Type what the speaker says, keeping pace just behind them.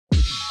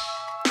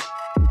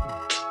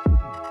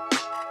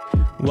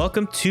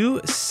Welcome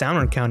to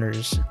Sound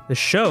Encounters, the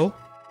show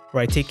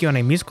where I take you on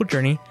a musical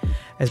journey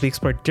as we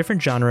explore different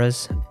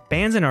genres,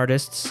 bands and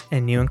artists,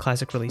 and new and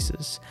classic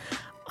releases.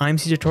 I'm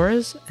Cesar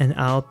Torres, and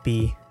I'll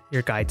be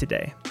your guide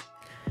today.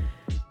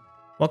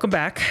 Welcome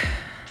back.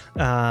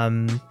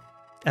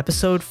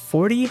 Episode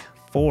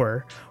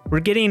 44. We're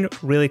getting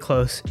really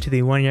close to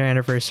the 1 year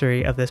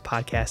anniversary of this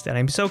podcast, and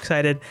I'm so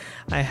excited.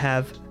 I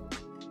have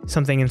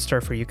something in store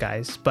for you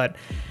guys, but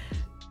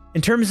in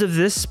terms of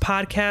this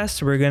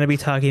podcast, we're going to be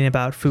talking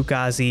about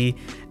Fugazi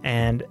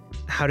and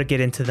how to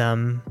get into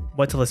them,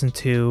 what to listen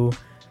to,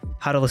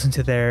 how to listen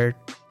to their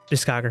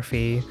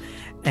discography,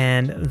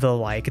 and the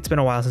like. It's been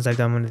a while since I've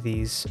done one of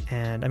these,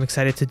 and I'm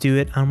excited to do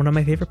it on one of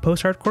my favorite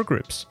post-hardcore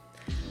groups.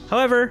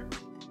 However,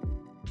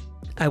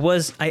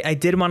 I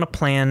did want to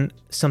plan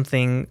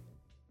something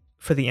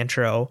for the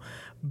intro,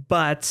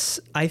 but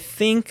I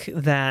think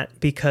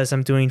that because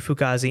I'm doing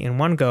Fugazi in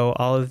one go,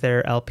 all of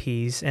their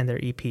LPs and their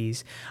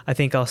EPs, I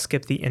think I'll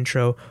skip the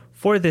intro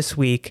for this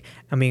week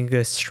and we can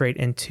go straight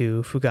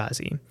into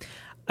Fugazi.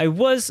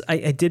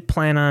 I did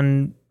plan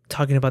on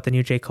talking about the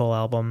new J. Cole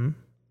album.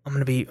 I'm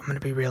gonna be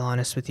real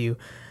honest with you.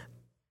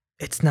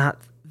 It's not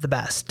the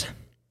best,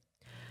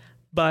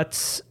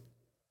 but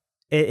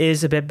it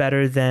is a bit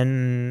better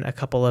than a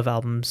couple of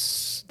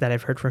albums that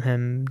I've heard from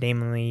him,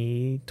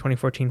 namely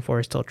 2014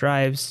 Forest Still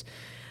Drives.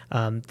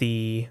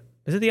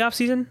 Is it the off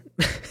season?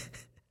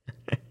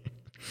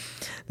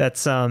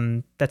 That's how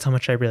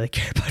much I really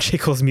care about J.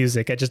 Cole's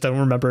music. I just don't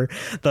remember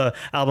the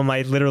album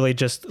I literally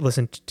just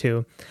listened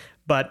to,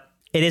 but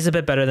it is a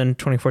bit better than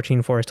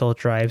 2014 Forest Still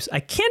Drives. I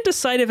can't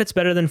decide if it's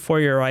better than For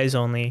Your Eyes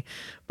Only,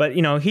 but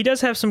you know, he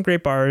does have some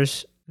great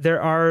bars.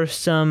 There are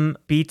some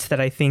beats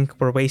that I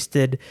think were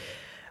wasted.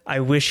 I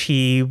wish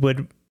he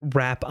would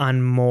rap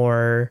on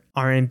more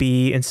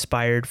R&B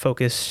inspired,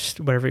 focused,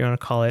 whatever you want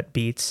to call it,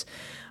 beats.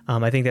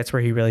 I think that's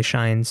where he really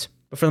shines.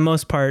 But for the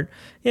most part,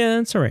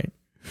 yeah, it's all right.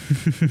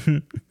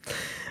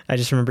 I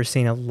just remember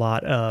seeing a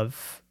lot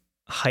of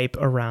hype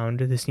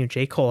around this new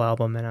J. Cole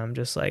album, and I'm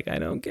just like, I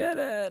don't get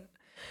it.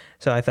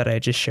 So I thought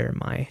I'd just share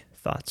my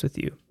thoughts with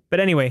you. But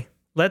anyway,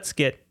 let's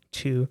get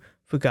to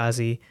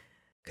Fugazi,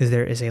 because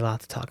there is a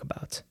lot to talk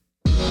about.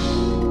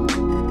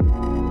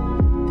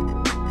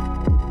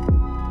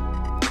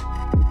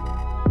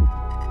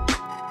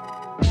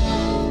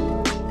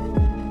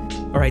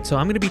 All right, so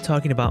I'm going to be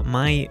talking about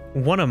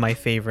one of my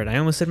favorite, I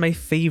almost said my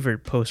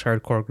favorite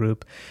post-hardcore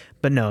group,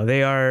 but no,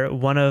 they are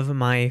one of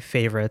my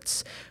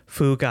favorites,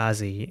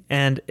 Fugazi.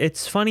 And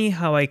it's funny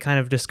how I kind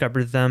of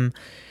discovered them.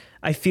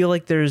 I feel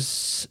like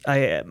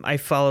I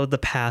followed the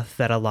path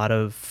that a lot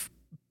of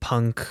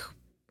punk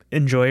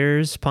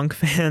enjoyers, punk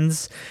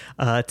fans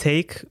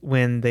take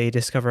when they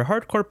discover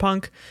hardcore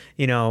punk.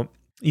 You know,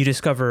 you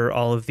discover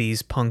all of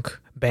these punk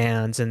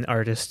bands and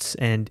artists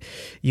and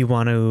you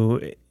want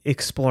to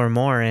explore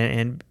more,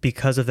 and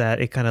because of that,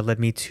 it kind of led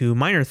me to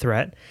Minor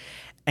Threat,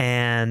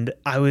 and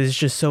I was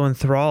just so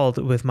enthralled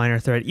with Minor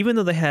Threat. Even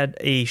though they had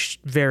a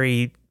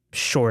very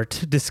short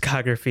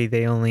discography,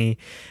 they only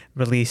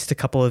released a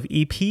couple of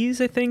EPs,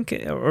 I think,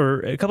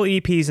 or a couple of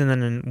EPs and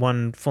then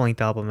one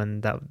full-length album,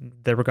 and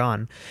they were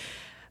gone.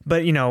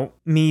 But you know,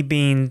 me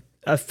being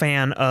a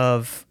fan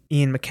of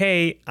Ian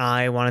MacKaye,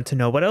 I wanted to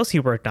know what else he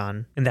worked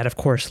on, and that of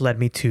course led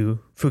me to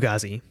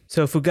Fugazi.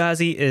 So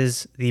Fugazi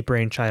is the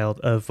brainchild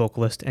of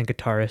vocalist and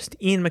guitarist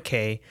Ian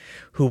MacKaye,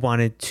 who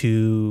wanted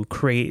to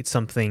create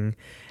something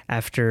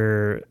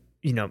after,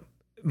 you know,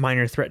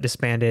 Minor Threat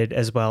disbanded,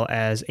 as well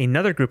as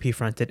another group he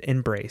fronted,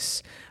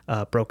 Embrace,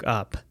 broke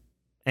up.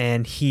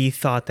 And he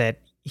thought that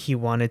he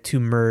wanted to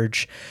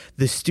merge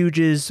the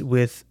Stooges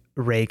with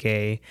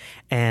reggae,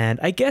 and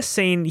I guess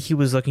saying he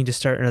was looking to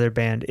start another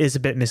band is a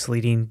bit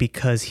misleading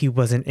because he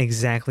wasn't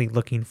exactly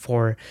looking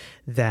for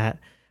that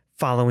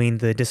following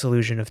the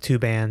dissolution of two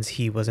bands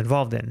he was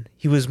involved in.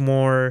 He was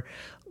more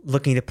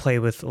looking to play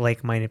with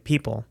like-minded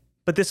people.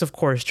 But this, of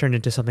course, turned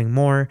into something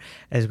more,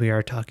 as we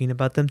are talking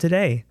about them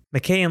today.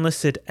 MacKaye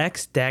enlisted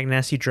ex-Dag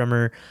Nasty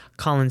drummer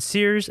Colin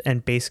Sears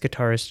and bass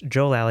guitarist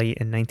Joe Lally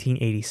in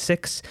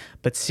 1986,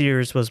 but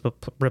Sears was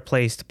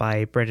replaced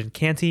by Brendan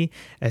Canty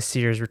as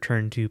Sears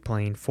returned to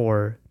playing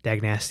for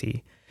Dag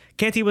Nasty.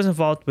 Canty was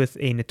involved with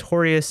a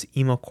notorious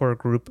emo-core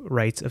group,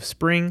 Rites of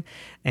Spring,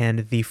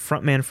 and the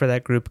frontman for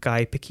that group,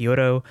 Guy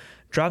Picciotto,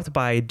 dropped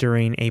by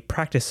during a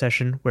practice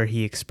session where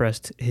he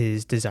expressed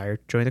his desire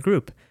to join the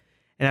group.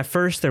 And at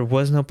first, there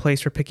was no place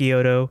for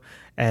Picciotto,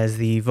 as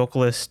the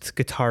vocalist,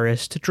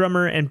 guitarist,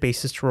 drummer, and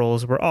bassist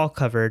roles were all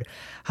covered.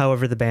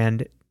 However, the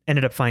band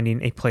ended up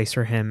finding a place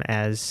for him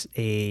as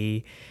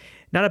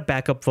not a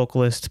backup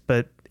vocalist,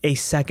 but a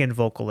second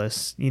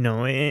vocalist, you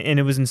know, and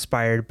it was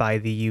inspired by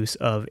the use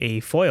of a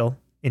foil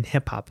in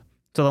hip-hop.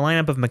 So the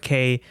lineup of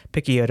MacKaye,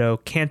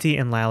 Picciotto, Canty,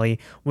 and Lally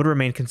would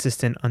remain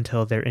consistent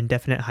until their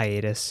indefinite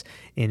hiatus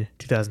in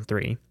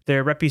 2003.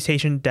 Their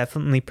reputation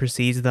definitely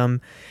precedes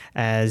them,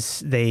 as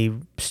they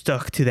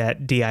stuck to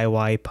that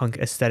DIY punk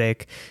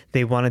aesthetic.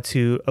 They wanted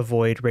to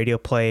avoid radio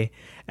play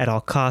at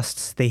all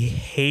costs. They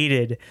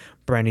hated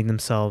branding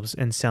themselves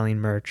and selling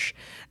merch,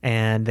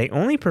 and they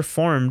only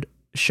performed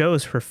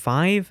shows for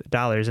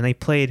 $5, and they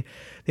played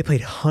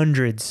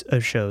hundreds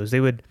of shows. They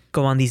would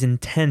go on these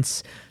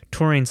intense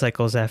touring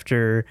cycles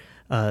after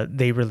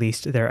they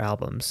released their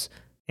albums.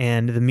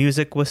 And the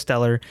music was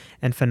stellar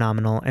and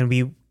phenomenal. And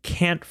we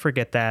can't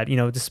forget that,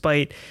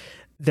 despite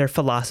their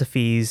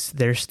philosophies,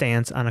 their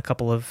stance on a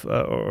couple of,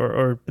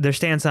 or their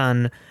stance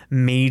on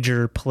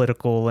major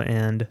political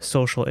and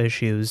social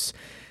issues,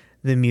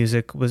 the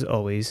music was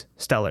always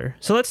stellar.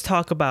 So let's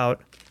talk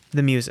about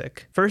the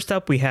music. First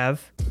up, we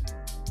have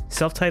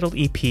self-titled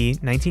EP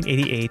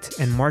 1988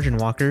 and Margin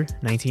Walker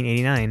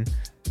 1989.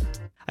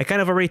 I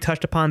kind of already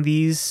touched upon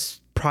these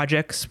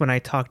projects when I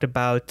talked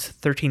about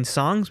 13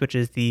 Songs, which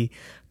is the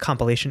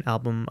compilation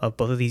album of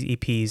both of these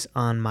EPs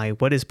on my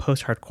What is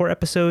Post-Hardcore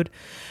episode.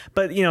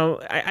 But,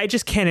 I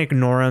just can't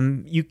ignore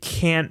them. You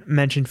can't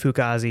mention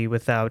Fugazi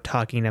without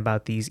talking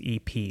about these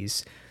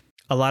EPs.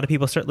 A lot of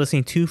people start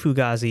listening to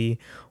Fugazi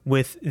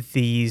with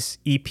these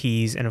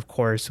EPs and, of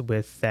course,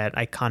 with that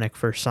iconic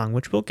first song,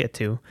 which we'll get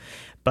to.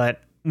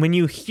 But when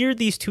you hear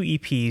these two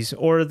EPs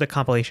or the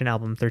compilation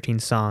album 13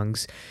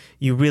 Songs,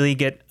 you really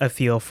get a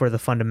feel for the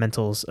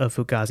fundamentals of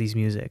Fugazi's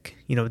music.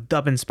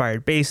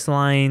 Dub-inspired bass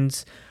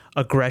lines,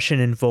 aggression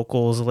in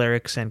vocals,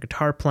 lyrics, and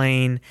guitar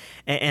playing,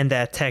 and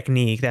that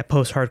technique, that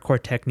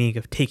post-hardcore technique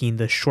of taking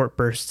the short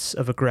bursts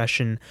of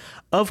aggression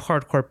of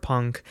hardcore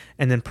punk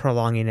and then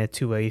prolonging it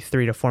to a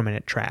 3 to 4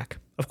 minute track.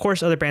 Of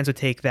course, other bands would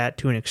take that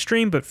to an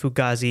extreme, but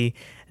Fugazi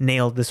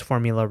nailed this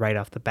formula right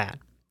off the bat.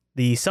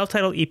 The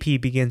self-titled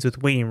EP begins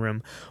with Waiting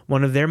Room,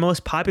 one of their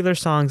most popular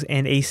songs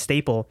and a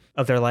staple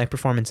of their live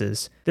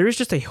performances. There is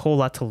just a whole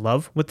lot to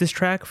love with this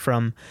track,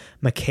 from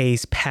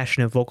McKay's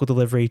passionate vocal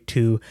delivery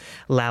to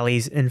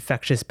Lally's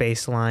infectious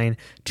bass line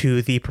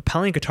to the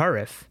propelling guitar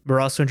riff. We're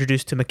also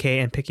introduced to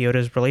McKay and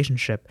Picciotto's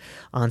relationship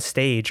on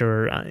stage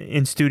or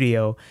in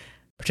studio,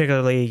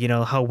 particularly,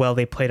 how well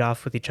they played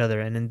off with each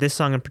other. And in this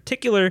song in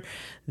particular,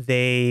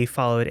 they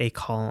followed a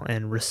call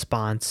and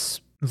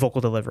response vocal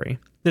delivery.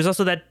 There's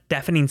also that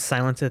deafening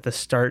silence at the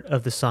start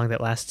of the song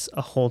that lasts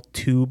a whole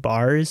 2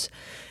 bars.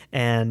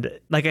 And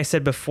like I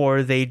said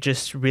before, they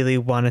just really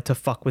wanted to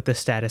fuck with the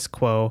status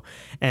quo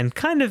and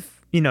kind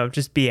of,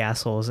 just be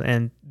assholes.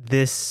 And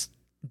this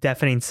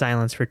deafening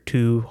silence for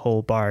 2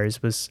 whole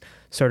bars was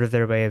sort of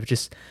their way of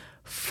just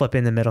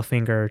flipping the middle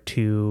finger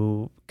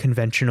to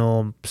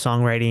conventional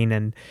songwriting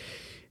and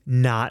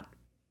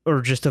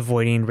just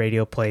avoiding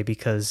radio play,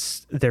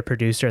 because their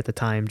producer at the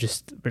time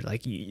just was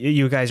like,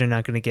 you guys are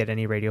not going to get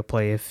any radio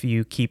play if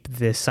you keep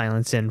this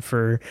silence in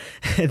for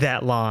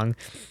that long.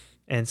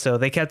 And so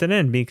they kept it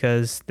in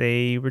because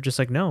they were just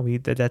like, no,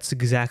 that's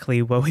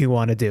exactly what we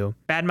want to do.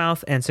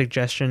 Badmouth and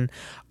Suggestion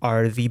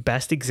are the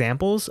best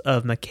examples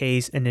of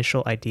McKay's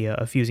initial idea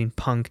of fusing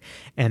punk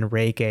and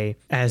reggae,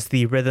 as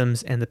the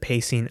rhythms and the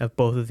pacing of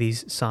both of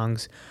these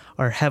songs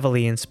are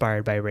heavily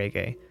inspired by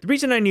reggae. The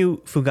reason I knew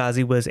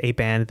Fugazi was a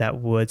band that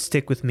would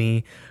stick with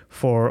me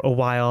for a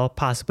while,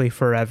 possibly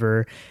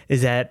forever,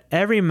 is that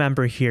every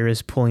member here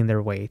is pulling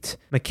their weight.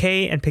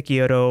 McKay and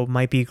Picciotto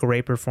might be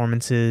great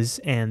performances,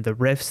 and the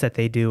riffs that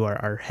they do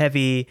are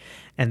heavy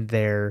and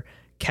they're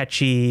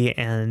catchy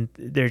and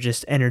they're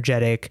just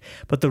energetic,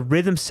 but the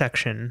rhythm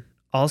section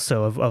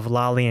also of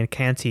Lally and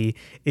Canty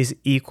is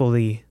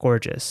equally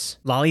gorgeous.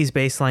 Lally's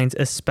bass lines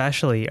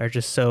especially are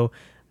just so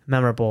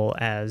memorable,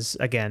 as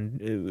again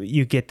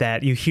you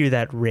hear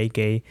that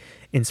reggae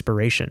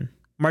inspiration.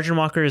 Margin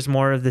Walker is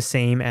more of the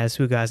same, as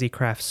Fugazi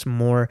crafts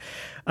more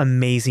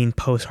amazing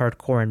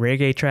post-hardcore and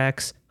reggae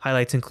tracks.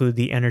 Highlights include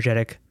the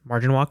energetic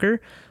Margin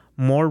Walker,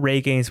 more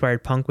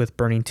reggae-inspired punk with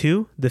Burning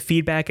 2, the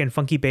feedback and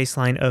funky bass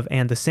line of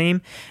And the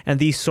Same, and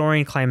the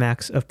soaring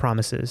climax of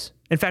Promises.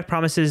 In fact,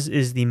 Promises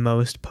is the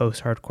most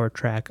post-hardcore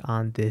track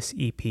on this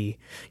EP.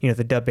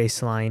 The dub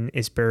bass line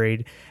is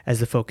buried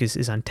as the focus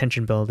is on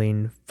tension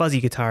building,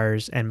 fuzzy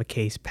guitars, and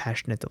McKay's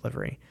passionate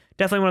delivery.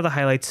 Definitely one of the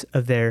highlights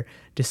of their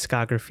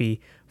discography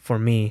for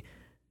me.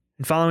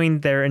 And following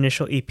their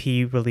initial EP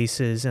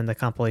releases and the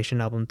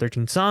compilation album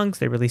 13 Songs,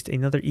 they released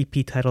another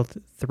EP titled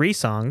 3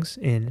 Songs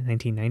in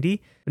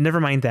 1990. But never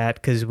mind that,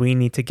 because we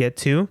need to get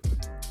to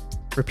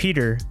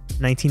Repeater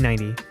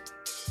 1990.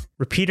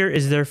 Repeater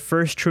is their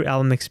first true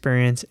album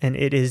experience, and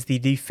it is the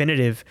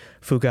definitive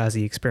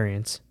Fugazi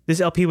experience.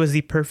 This LP was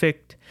the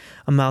perfect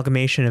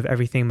amalgamation of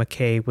everything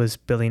McKay was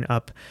building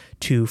up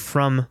to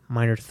from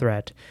Minor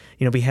Threat.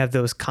 We have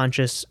those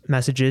conscious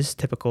messages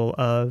typical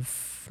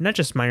of not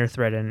just Minor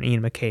Threat and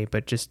Ian McKay,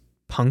 but just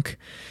punk,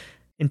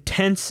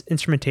 intense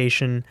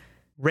instrumentation,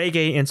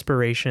 reggae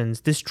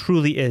inspirations. This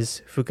truly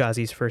is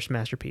Fugazi's first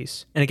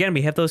masterpiece. And again,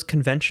 we have those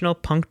conventional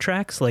punk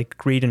tracks like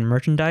Greed and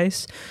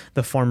Merchandise.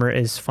 The former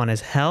is fun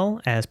as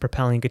hell, as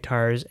propelling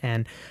guitars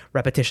and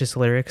repetitious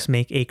lyrics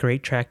make a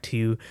great track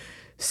to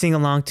sing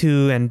along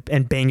to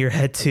and bang your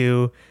head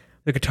to.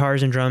 The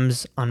guitars and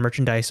drums on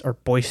Merchandise are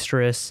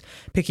boisterous.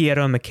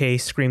 Picciotto and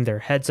McKay scream their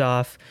heads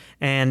off.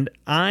 And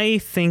I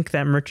think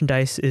that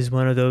Merchandise is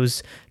one of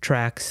those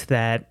tracks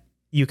that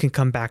you can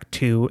come back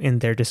to in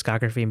their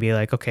discography and be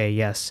like, okay,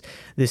 yes,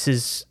 this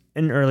is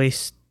an early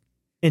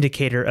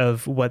indicator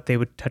of what they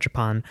would touch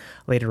upon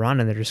later on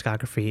in their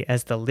discography,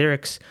 as the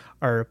lyrics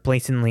are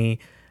blatantly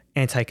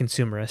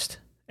anti-consumerist.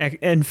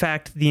 In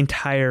fact, the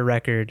entire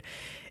record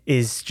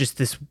is just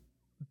this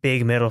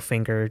big middle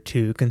finger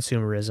to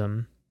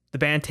consumerism. The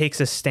band takes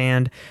a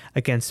stand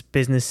against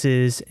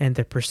businesses and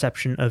their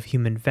perception of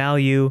human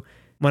value.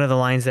 One of the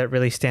lines that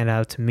really stand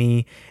out to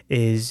me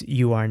is,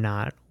 "You are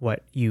not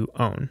what you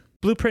own."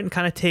 Blueprint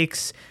kind of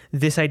takes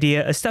this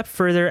idea a step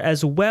further,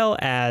 as well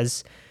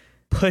as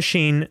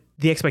pushing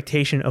the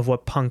expectation of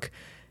what punk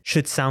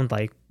should sound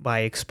like by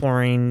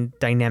exploring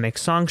dynamic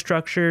song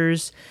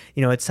structures.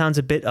 It sounds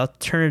a bit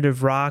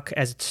alternative rock,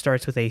 as it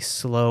starts with a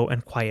slow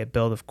and quiet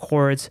build of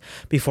chords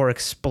before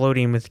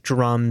exploding with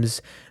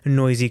drums,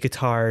 noisy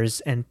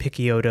guitars, and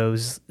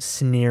Picciotto's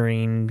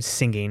sneering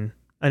singing.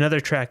 Another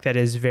track that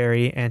is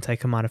very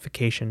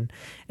anti-commodification,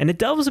 and it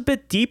delves a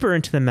bit deeper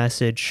into the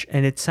message,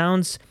 and it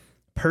sounds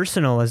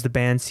personal, as the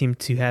band seemed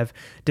to have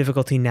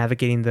difficulty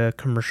navigating the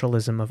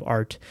commercialism of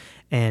art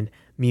and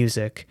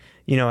music.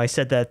 I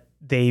said that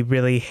they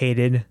really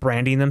hated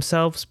branding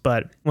themselves,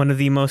 but one of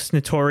the most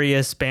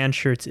notorious band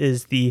shirts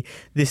is the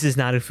 "This is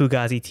not a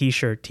Fugazi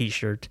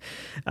t-shirt.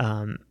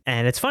 And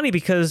it's funny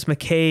because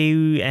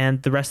McKay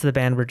and the rest of the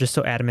band were just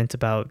so adamant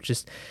about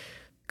just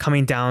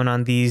coming down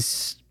on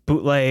these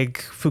bootleg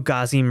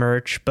Fugazi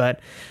merch, but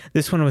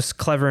this one was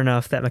clever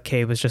enough that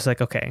McKay was just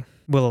like, okay,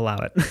 we'll allow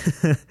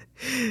it.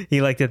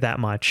 He liked it that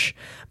much.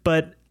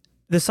 But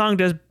the song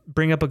does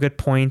bring up a good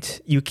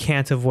point. You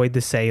can't avoid the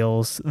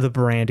sales, the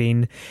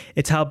branding.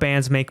 It's how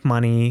bands make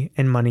money,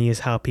 and money is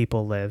how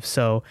people live.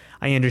 So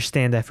I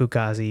understand that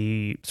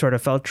Fugazi sort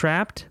of felt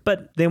trapped,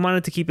 but they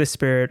wanted to keep the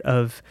spirit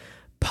of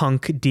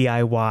punk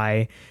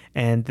DIY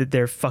and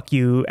their fuck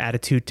you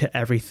attitude to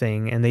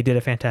everything. And they did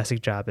a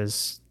fantastic job,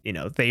 as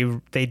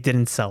they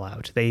didn't sell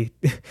out. They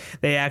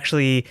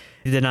actually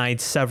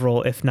denied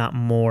several, if not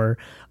more,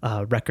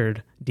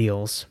 record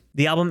deals.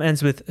 The album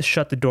ends with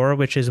 "Shut the Door,"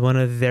 which is one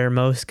of their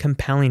most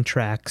compelling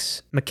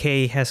tracks.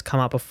 McKay has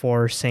come out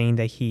before saying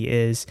that he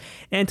is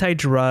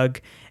anti-drug,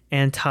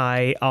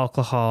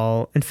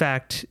 anti-alcohol. In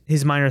fact,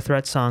 his Minor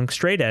Threat song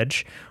 "Straight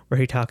Edge,"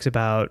 where he talks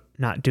about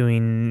not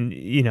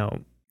doing,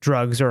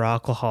 drugs or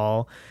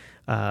alcohol,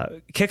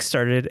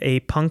 kickstarted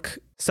a punk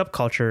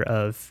subculture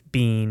of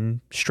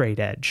being straight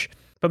edge.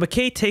 But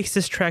McKay takes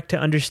this track to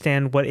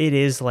understand what it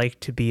is like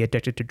to be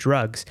addicted to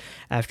drugs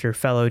after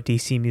fellow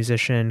DC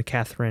musician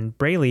Catherine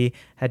Brailey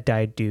had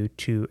died due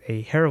to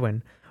a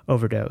heroin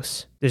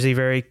overdose. There's a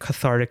very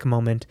cathartic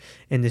moment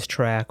in this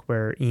track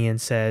where Ian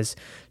says,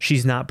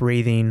 "She's not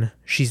breathing,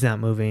 she's not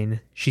moving,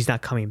 she's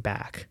not coming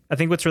back." I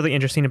think what's really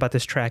interesting about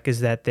this track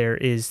is that there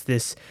is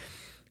this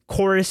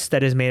chorus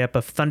that is made up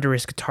of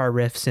thunderous guitar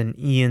riffs and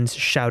Ian's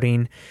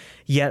shouting,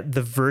 yet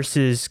the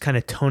verses kind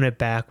of tone it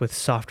back with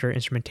softer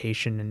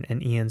instrumentation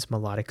and Ian's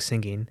melodic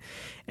singing.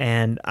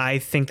 And I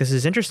think this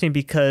is interesting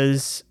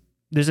because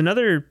there's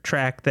another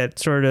track that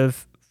sort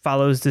of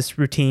follows this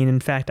routine. In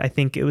fact, I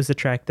think it was the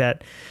track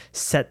that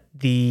set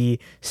the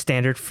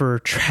standard for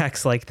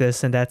tracks like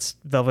this, and that's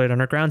Velvet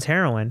Underground's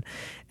Heroin.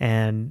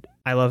 And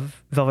I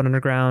love Velvet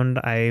Underground.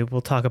 I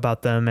will talk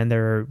about them and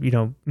their,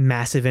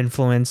 massive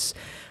influence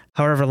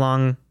however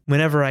long,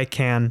 whenever I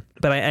can.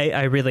 But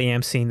I really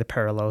am seeing the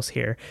parallels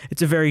here.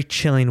 It's a very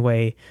chilling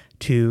way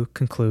to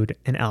conclude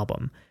an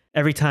album.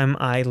 Every time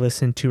I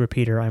listen to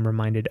Repeater, I'm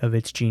reminded of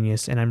its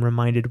genius, and I'm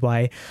reminded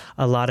why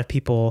a lot of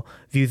people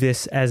view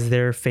this as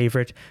their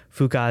favorite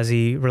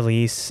Fugazi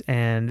release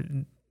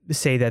and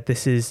say that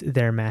this is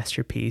their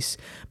masterpiece.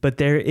 But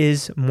there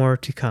is more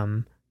to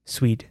come,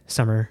 Sweet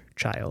Summer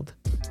Child.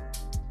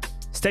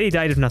 Steady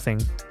died of nothing,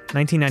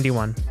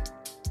 1991.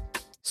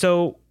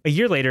 So a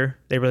year later,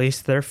 they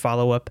released their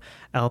follow-up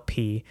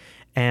LP,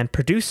 and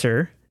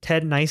producer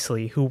Ted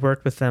Nicely, who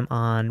worked with them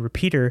on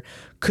Repeater,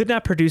 could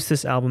not produce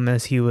this album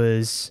as he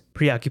was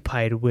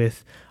preoccupied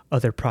with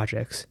other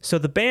projects. So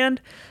the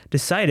band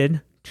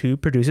decided to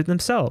produce it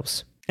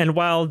themselves. And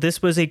while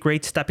this was a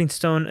great stepping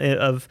stone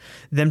of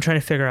them trying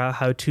to figure out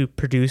how to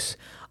produce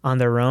on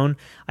their own,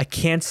 I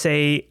can't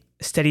say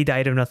Steady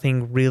Died of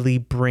Nothing really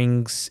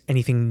brings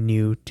anything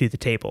new to the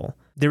table.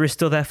 There is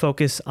still that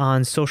focus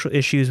on social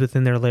issues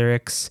within their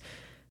lyrics.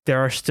 There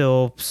are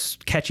still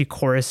catchy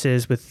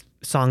choruses with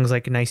songs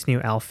like Nice New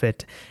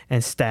Outfit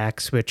and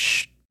Stacks,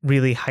 which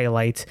really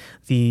highlight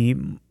the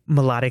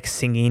melodic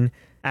singing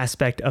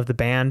aspect of the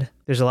band.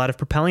 There's a lot of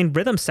propelling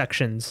rhythm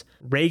sections,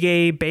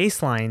 reggae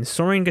bass lines,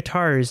 soaring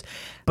guitars,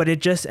 but it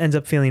just ends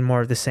up feeling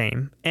more of the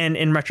same. And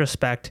in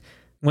retrospect,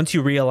 once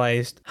you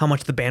realized how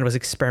much the band was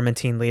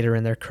experimenting later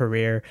in their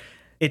career,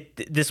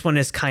 this one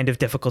is kind of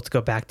difficult to go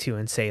back to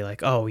and say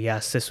like, oh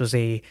yes, this is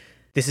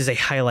a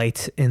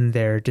highlight in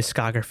their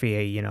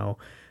discography.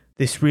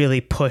 This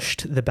really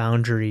pushed the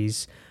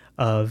boundaries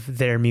of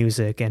their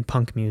music and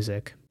punk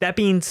music. That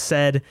being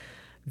said,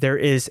 there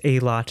is a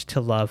lot to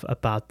love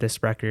about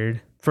this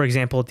record. For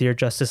example, Dear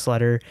Justice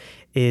Letter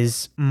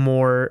is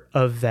more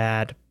of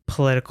that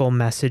political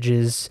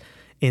messages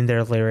in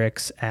their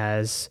lyrics,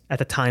 as at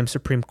the time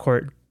Supreme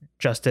Court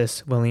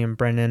Justice William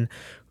Brennan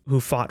who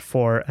fought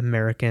for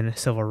American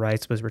civil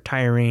rights, was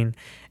retiring,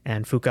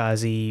 and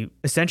Fugazi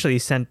essentially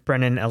sent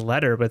Brennan a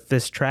letter with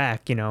this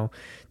track,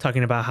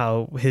 talking about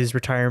how his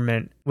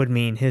retirement would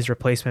mean his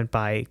replacement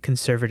by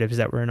conservatives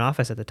that were in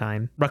office at the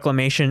time.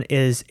 Reclamation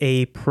is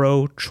a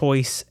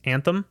pro-choice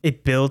anthem.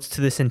 It builds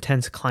to this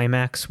intense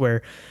climax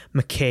where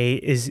McKay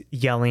is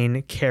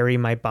yelling, "Carry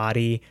my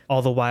body,"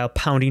 all the while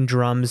pounding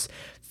drums,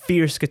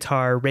 fierce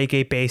guitar,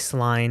 reggae bass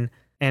line,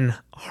 and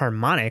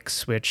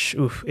harmonics, which,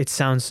 it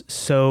sounds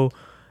so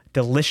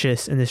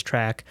delicious in this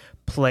track,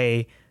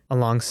 play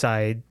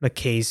alongside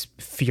McKay's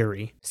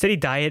fury. Steady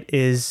Diet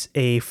is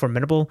a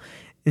formidable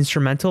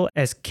instrumental,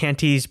 as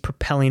Canty's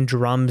propelling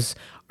drums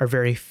are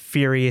very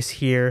furious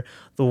here.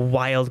 The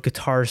wild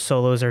guitar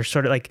solos are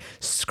sort of like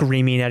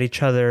screaming at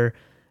each other,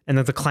 and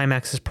then the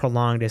climax is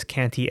prolonged as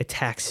Canty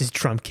attacks his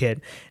drum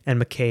kit,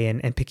 and McKay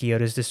and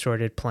Picchiotta's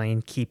distorted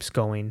playing keeps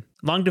going.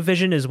 Long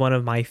Division is one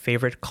of my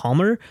favorite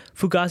calmer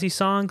Fugazi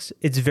songs.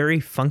 It's very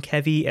funk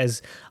heavy,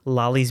 as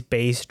Lolly's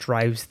bass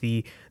drives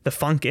the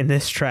funk in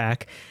this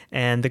track,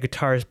 and the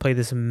guitars play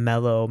this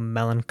mellow,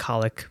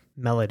 melancholic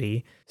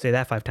melody. Say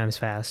that 5 times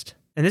fast.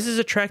 And this is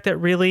a track that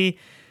really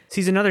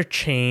sees another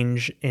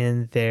change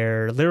in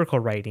their lyrical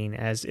writing,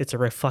 as it's a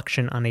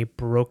reflection on a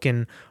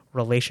broken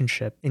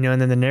relationship. And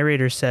then the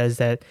narrator says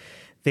that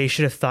they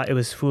should have thought it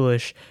was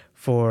foolish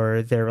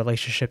for their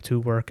relationship to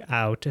work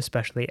out,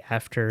 especially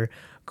after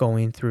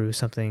going through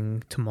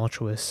something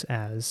tumultuous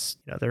as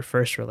their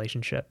first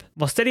relationship.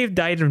 While Steady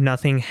Diet of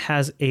Nothing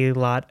has a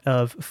lot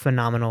of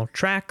phenomenal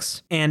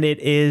tracks, and it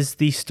is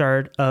the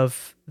start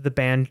of the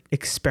band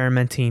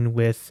experimenting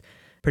with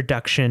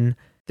production,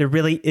 there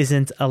really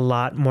isn't a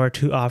lot more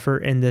to offer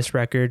in this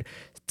record.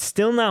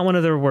 Still not one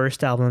of their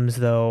worst albums,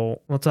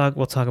 though. We'll talk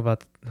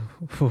about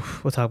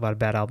a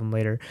bad album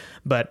later,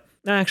 but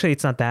actually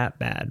it's not that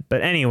bad.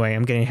 But anyway,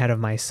 I'm getting ahead of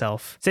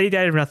myself. Steady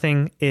Diet of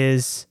Nothing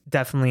is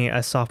definitely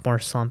a sophomore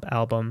slump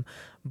album,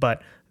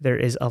 but there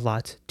is a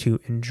lot to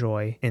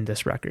enjoy in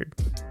this record.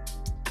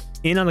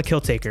 In on the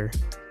Kill Taker,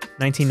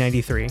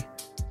 1993.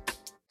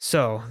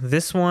 So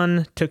this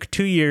one took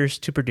 2 years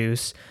to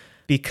produce,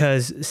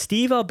 because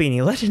Steve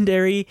Albini,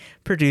 legendary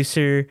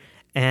producer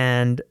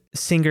and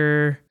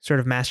singer,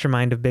 sort of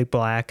mastermind of Big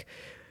Black,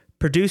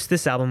 produced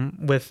this album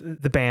with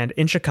the band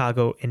in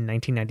Chicago in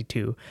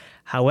 1992.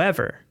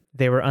 However,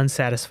 they were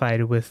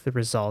unsatisfied with the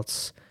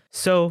results,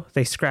 so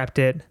they scrapped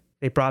it.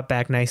 They brought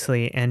back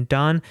Nicely and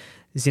Don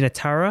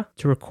Zinatara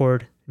to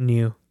record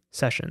new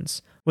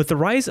sessions. With the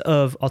rise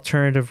of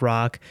alternative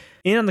rock,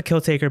 In on the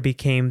Kill Taker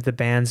became the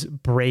band's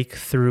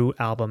breakthrough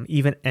album,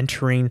 even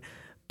entering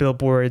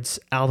Billboard's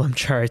album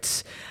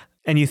charts.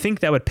 And you think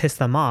that would piss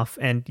them off.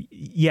 And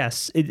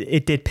yes,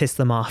 it did piss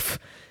them off.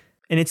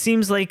 And it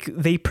seems like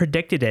they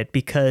predicted it,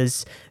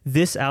 because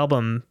this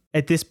album,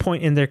 at this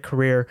point in their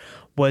career,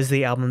 was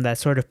the album that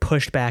sort of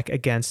pushed back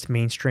against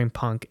mainstream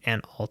punk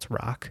and alt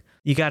rock.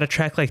 You got a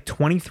track like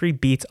 23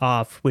 Beats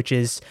Off, which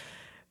is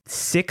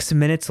 6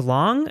 minutes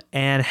long,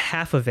 and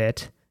half of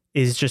it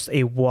is just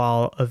a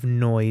wall of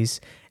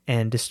noise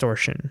and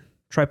distortion.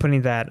 Try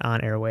putting that on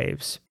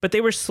airwaves. But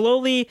they were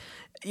slowly,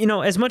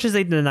 as much as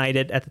they denied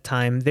it at the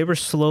time, they were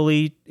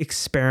slowly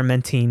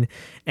experimenting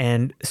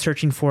and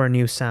searching for a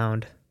new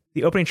sound.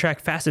 The opening track,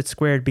 Facet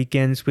Squared,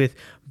 begins with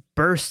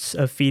bursts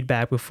of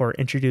feedback before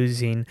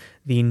introducing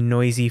the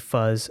noisy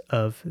fuzz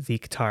of the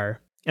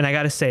guitar. And I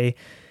gotta say,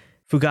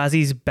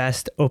 Fugazi's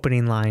best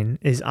opening line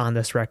is on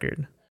this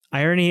record.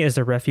 Irony is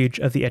the refuge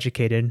of the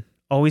educated,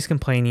 always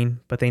complaining,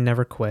 but they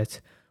never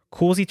quit.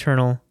 Cool's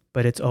eternal,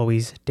 but it's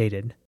always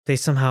dated. They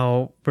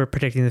somehow were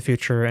predicting the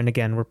future, and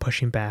again, we're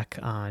pushing back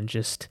on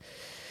just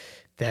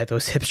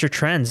those hipster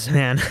trends,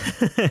 man.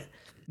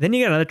 Then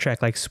you got another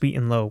track like Sweet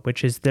and Low,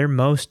 which is their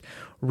most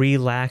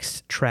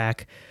relaxed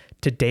track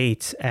to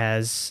date,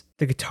 as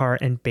the guitar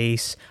and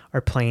bass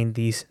are playing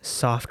these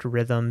soft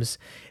rhythms.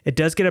 It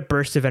does get a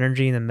burst of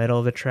energy in the middle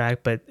of the track,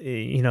 but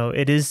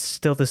it is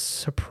still this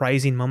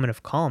surprising moment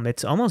of calm.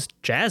 It's almost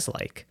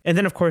jazz-like. And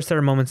then, of course, there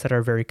are moments that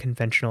are very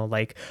conventional,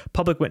 like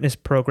Public Witness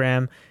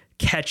Program,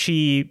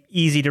 catchy,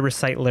 easy to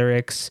recite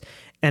lyrics,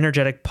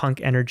 energetic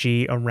punk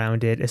energy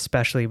around it,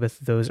 especially with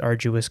those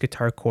arduous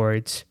guitar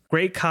chords.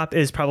 Great Cop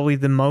is probably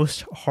the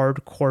most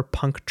hardcore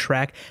punk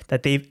track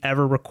that they've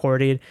ever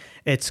recorded.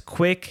 It's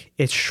quick,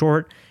 it's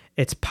short,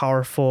 it's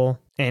powerful,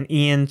 and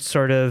Ian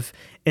sort of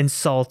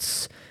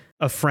insults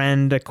a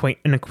friend,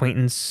 an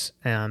acquaintance,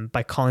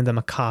 by calling them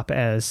a cop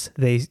as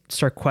they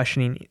start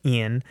questioning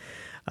Ian.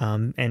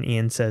 And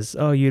Ian says,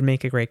 "Oh, you'd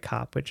make a great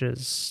cop," which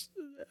is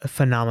a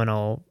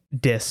phenomenal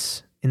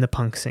diss in the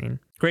punk scene.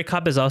 Great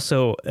Cop is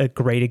also a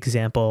great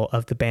example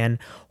of the band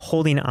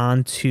holding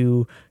on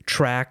to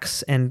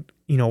tracks and,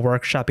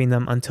 workshopping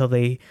them until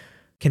they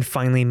can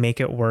finally make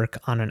it work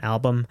on an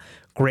album.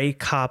 Great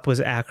Cop was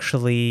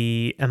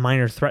actually a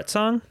Minor Threat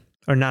song,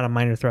 or not a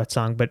Minor Threat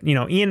song, but,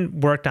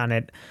 Ian worked on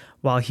it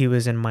while he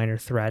was in Minor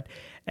Threat.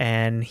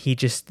 and he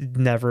just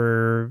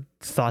never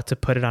thought to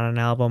put it on an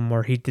album,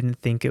 or he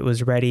didn't think it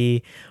was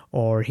ready,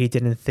 or he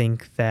didn't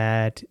think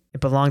that it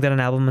belonged on an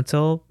album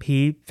until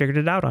he figured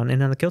it out on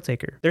In on the Kill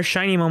Taker. Their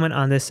shining moment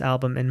on this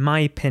album, in my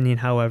opinion,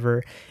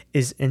 however,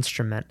 is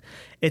Instrument.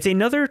 It's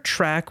another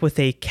track with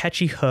a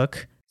catchy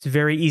hook. It's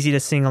very easy to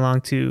sing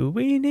along to,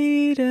 we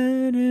need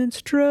an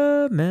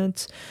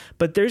instrument.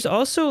 But there's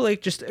also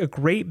like just a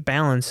great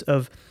balance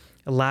of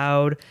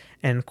loud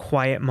and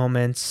quiet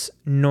moments,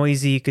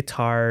 noisy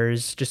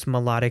guitars, just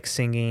melodic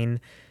singing.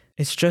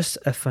 It's just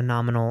a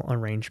phenomenal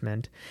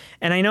arrangement.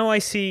 And I know I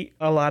see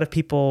a lot of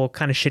people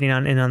kind of shitting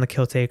on In on the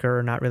Kill Taker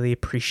or not really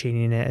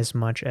appreciating it as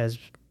much as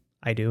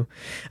I do.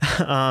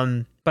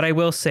 But I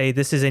will say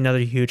this is another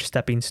huge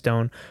stepping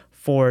stone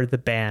for the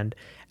band,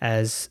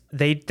 as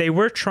they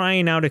were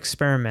trying out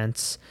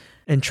experiments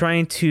and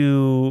trying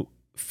to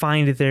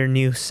find their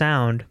new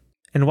sound.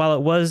 And while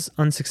it was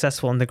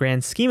unsuccessful in the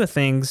grand scheme of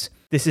things,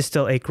 this is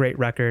still a great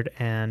record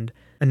and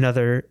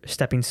another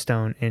stepping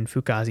stone in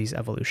Fugazi's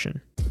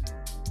evolution.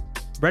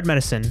 Red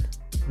Medicine,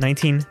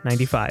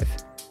 1995.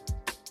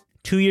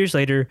 2 years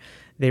later,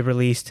 they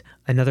released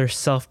another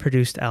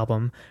self-produced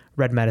album,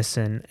 Red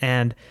Medicine,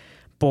 and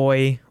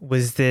boy,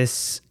 was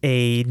this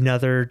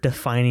another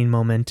defining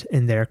moment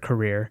in their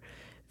career.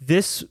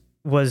 This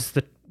was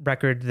the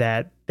record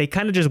that they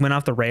kind of just went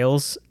off the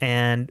rails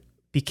and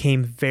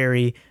became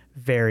very,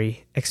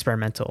 very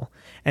experimental.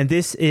 And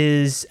this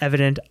is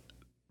evident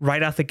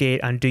right out the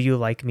gate on Do You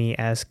Like Me,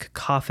 as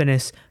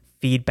cacophonous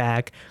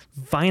feedback,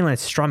 violent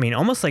strumming,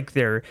 almost like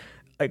they're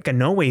like a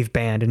no-wave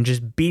band and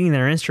just beating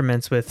their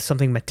instruments with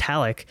something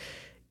metallic,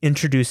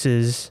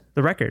 introduces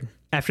the record.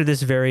 After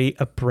this very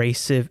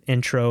abrasive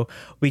intro,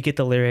 we get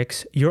the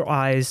lyrics, your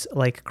eyes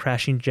like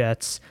crashing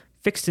jets,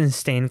 fixed in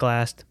stained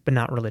glass, but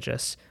not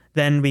religious.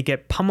 Then we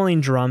get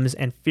pummeling drums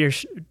and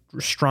fierce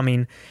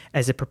strumming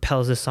as it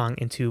propels the song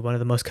into one of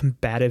the most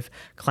combative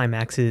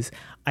climaxes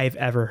I've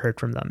ever heard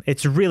from them.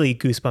 It's really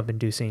goosebump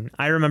inducing.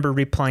 I remember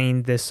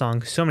replaying this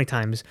song so many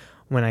times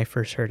when I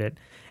first heard it.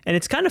 And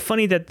it's kind of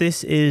funny that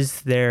this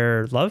is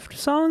their loved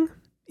song,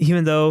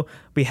 even though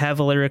we have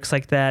lyrics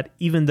like that,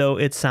 even though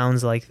it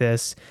sounds like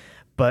this.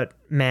 But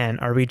man,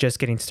 are we just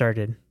getting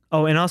started.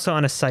 Oh, and also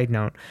on a side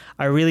note,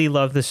 I really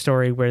love the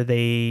story where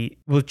they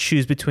will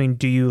choose between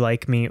Do You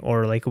Like Me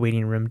or like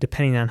Waiting Room,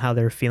 depending on how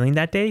they're feeling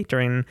that day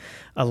during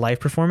a live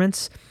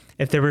performance.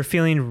 If they were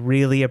feeling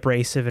really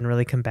abrasive and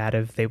really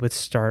combative, they would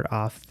start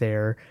off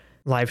their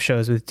live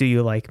shows with Do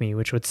You Like Me,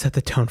 which would set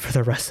the tone for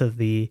the rest of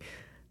the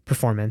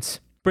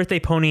performance. Birthday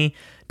Pony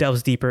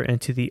delves deeper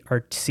into the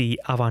artsy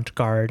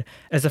avant-garde,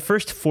 as the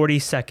first 40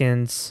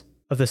 seconds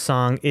of the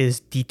song is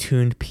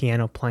detuned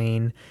piano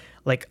playing,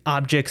 like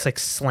objects like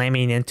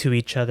slamming into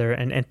each other,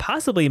 and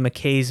possibly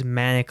McKay's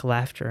manic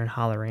laughter and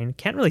hollering.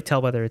 Can't really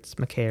tell whether it's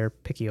McKay or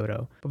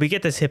Picciotto. But we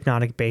get this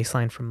hypnotic bass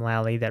line from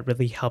Lally that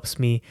really helps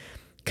me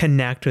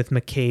connect with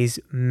McKay's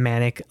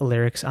manic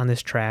lyrics on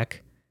this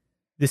track.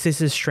 This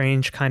is a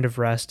strange kind of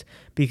rest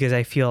because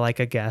I feel like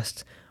a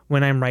guest.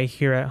 When I'm right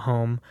here at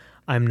home,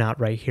 I'm not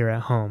right here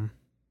at home.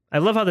 I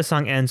love how the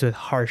song ends with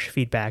harsh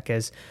feedback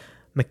as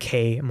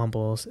McKay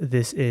mumbles,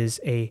 this is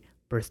a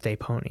birthday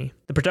pony.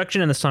 The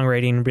production and the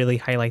songwriting really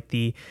highlight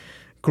the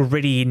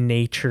gritty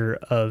nature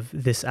of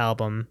this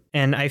album.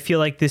 And I feel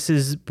like this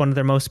is one of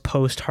their most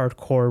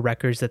post-hardcore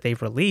records that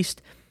they've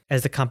released,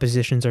 as the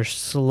compositions are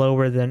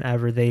slower than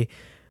ever. They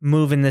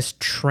move in this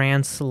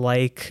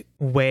trance-like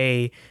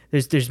way.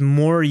 There's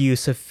more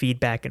use of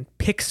feedback and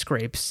pick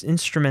scrapes.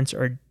 Instruments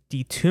are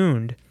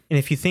detuned. And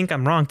if you think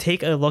I'm wrong,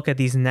 take a look at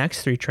these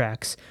next three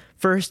tracks.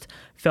 First,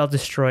 Fell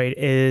Destroyed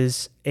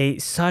is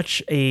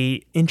such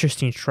a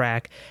interesting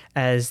track,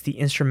 as the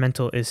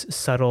instrumental is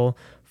subtle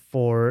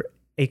for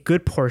a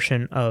good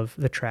portion of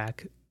the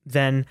track.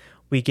 Then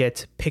we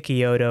get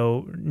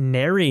Picciotto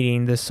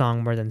narrating the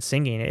song more than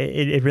singing.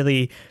 It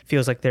really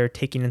feels like they're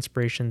taking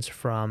inspirations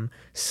from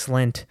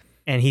Slint,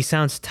 and he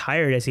sounds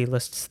tired as he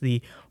lists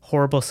the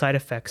horrible side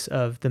effects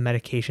of the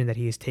medication that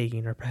he is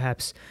taking, or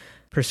perhaps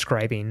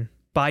prescribing.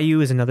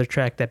 Bayou is another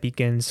track that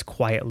begins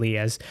quietly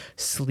as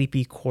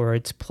sleepy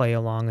chords play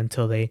along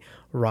until they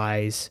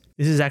rise.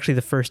 This is actually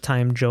the first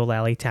time Joe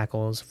Lally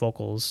tackles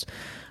vocals,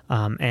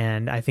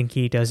 and I think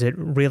he does it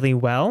really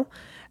well,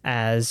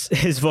 as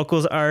his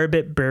vocals are a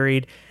bit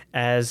buried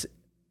as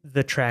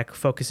the track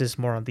focuses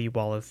more on the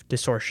wall of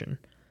distortion.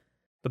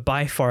 But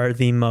by far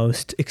the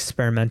most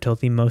experimental,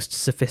 the most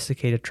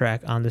sophisticated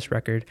track on this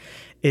record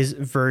is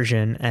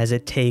Version, as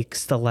it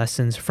takes the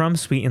lessons from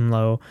Sweet and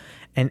Low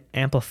and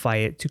amplify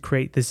it to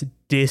create this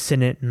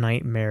dissonant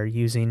nightmare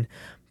using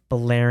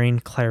blaring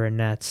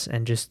clarinets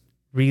and just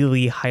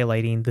really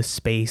highlighting the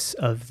space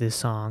of this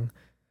song.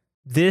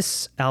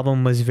 This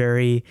album was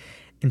very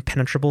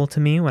impenetrable to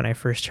me when I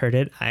first heard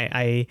it.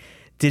 I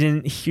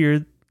didn't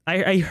hear...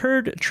 I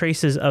heard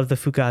traces of the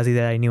Fugazi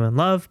that I knew and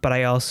loved, but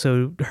I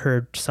also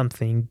heard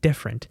something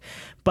different.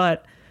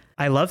 But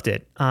I loved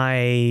it.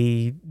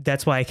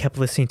 That's why I kept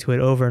listening to it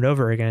over and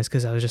over again, is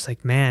because I was just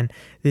like, man,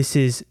 this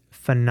is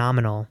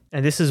phenomenal.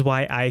 And this is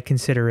why I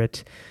consider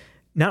it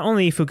not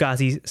only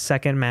Fugazi's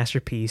second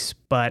masterpiece,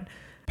 but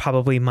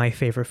probably my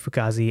favorite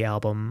Fugazi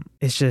album.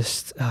 It's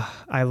just,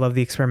 I love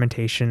the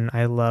experimentation.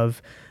 I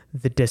love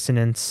the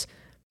dissonance,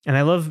 and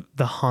I love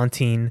the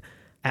haunting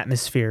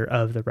atmosphere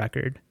of the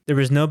record. There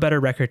was no better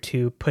record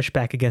to push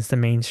back against the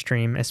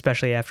mainstream,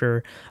 especially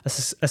after a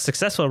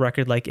successful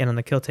record like In on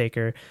the Kill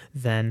Taker,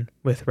 than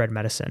with Red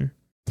Medicine.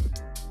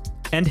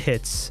 End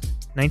hits,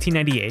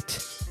 1998.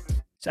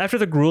 So after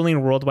the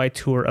grueling worldwide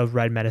tour of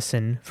Red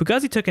Medicine,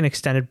 Fugazi took an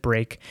extended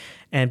break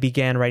and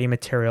began writing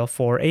material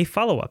for a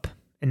follow-up.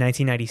 In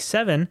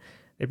 1997,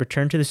 they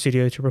returned to the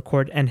studio to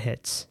record End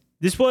Hits.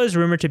 This was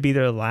rumored to be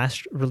their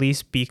last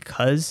release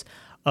because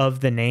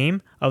of the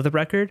name of the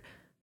record,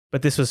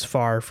 but this was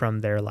far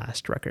from their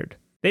last record.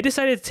 They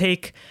decided to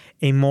take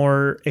a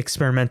more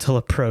experimental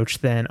approach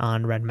than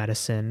on Red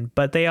Medicine,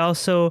 but they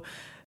also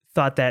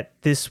thought that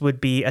this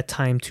would be a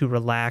time to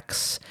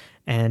relax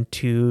and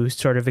to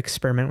sort of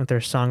experiment with their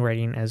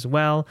songwriting as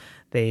well.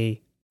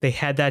 They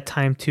had that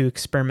time to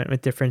experiment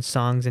with different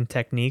songs and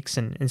techniques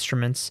and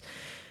instruments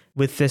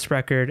with this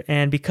record,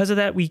 and because of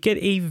that, we get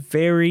a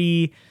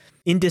very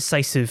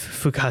indecisive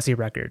Fugazi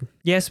record.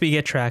 Yes, we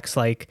get tracks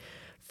like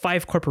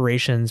Five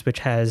Corporations, which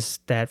has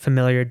that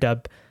familiar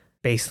dub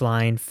bass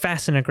line,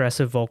 fast and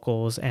aggressive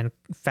vocals, and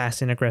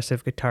fast and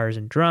aggressive guitars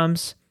and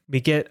drums. We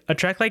get a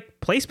track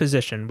like Place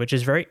Position, which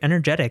is very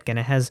energetic, and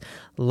it has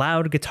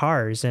loud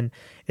guitars, and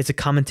it's a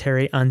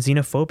commentary on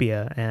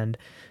xenophobia, and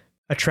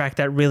a track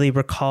that really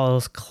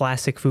recalls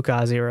classic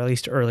Fugazi, or at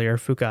least earlier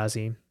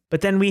Fugazi.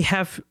 But then we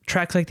have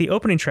tracks like the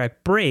opening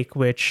track, Break,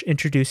 which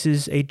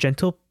introduces a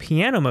gentle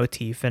piano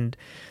motif, and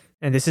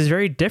this is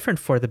very different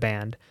for the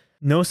band.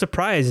 No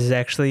Surprise is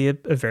actually a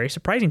very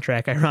surprising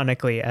track,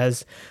 ironically,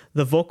 as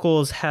the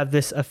vocals have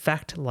this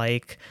effect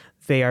like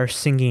they are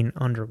singing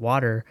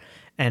underwater,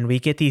 and we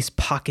get these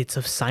pockets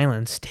of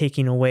silence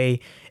taking away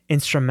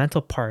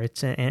instrumental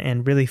parts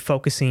and really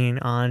focusing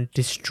on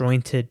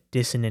disjointed,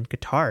 dissonant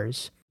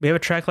guitars. We have a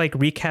track like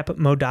Recap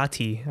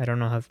Modati. I don't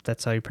know if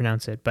that's how you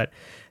pronounce it, but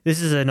this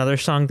is another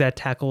song that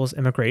tackles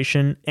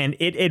immigration. And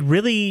it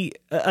really,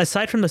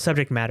 aside from the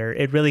subject matter,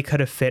 it really could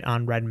have fit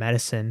on Red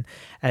Medicine,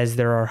 as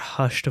there are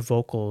hushed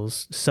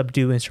vocals,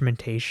 subdued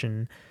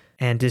instrumentation,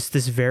 and just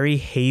this very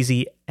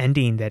hazy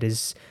ending that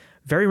is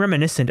very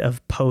reminiscent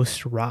of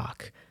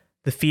post-rock.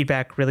 The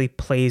feedback really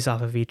plays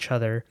off of each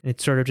other, and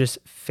it sort of just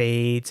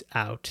fades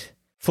out.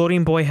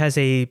 Floating Boy has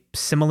a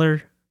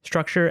similar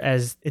structure,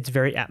 as it's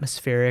very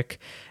atmospheric,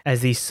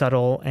 as these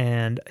subtle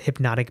and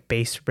hypnotic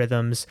bass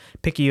rhythms,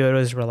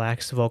 Picciotto's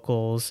relaxed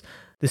vocals,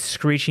 the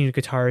screeching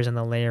guitars and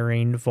the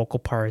layering vocal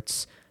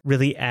parts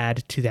really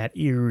add to that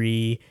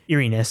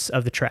eeriness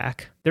of the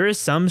track. There is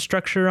some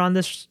structure on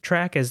this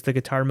track, as the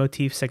guitar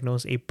motif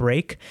signals a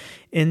break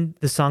in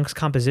the song's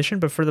composition,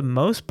 but for the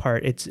most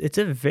part, it's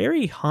a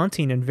very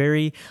haunting and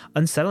very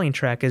unsettling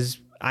track,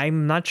 as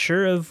I'm not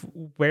sure of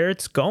where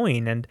it's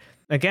going. And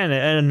again,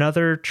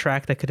 another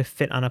track that could have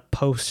fit on a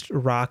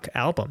post-rock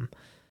album.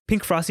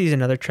 Pink Frosty is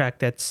another track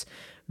that's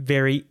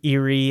very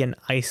eerie and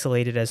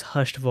isolated, as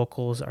hushed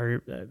vocals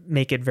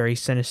make it very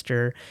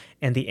sinister,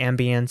 and the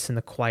ambience and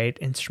the quiet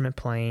instrument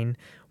playing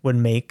would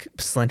make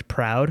Slint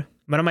proud.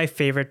 One of my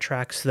favorite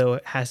tracks, though,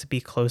 has to be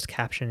Closed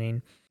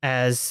Captioning,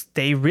 as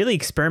they really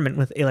experiment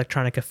with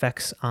electronic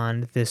effects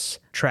on this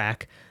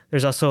track.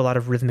 There's also a lot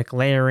of rhythmic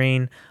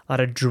layering, a lot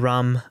of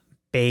drum,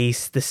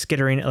 bass, the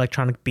skittering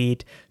electronic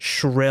beat,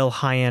 shrill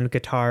high-end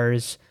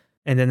guitars,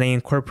 and then they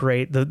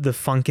incorporate the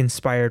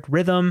funk-inspired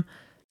rhythm,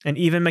 and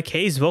even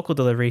McKay's vocal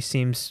delivery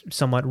seems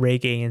somewhat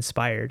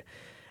reggae-inspired.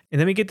 And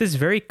then we get this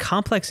very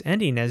complex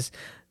ending, as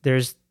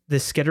there's the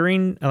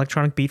skittering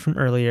electronic beat from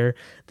earlier,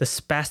 the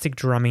spastic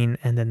drumming,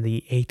 and then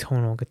the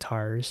atonal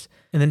guitars.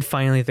 And then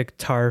finally the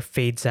guitar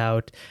fades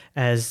out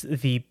as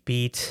the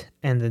beat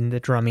and then the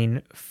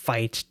drumming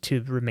fight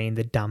to remain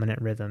the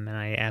dominant rhythm, and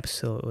I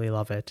absolutely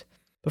love it.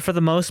 But for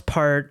the most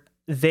part,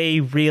 they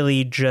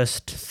really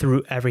just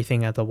threw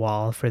everything at the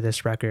wall for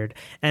this record.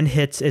 End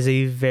Hits is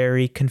a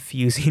very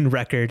confusing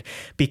record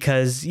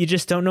because you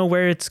just don't know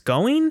where it's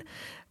going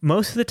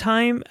most of the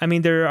time. I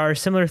mean, there are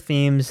similar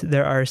themes,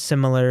 there are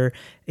similar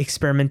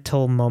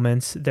experimental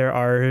moments, there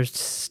are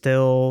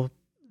still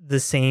the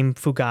same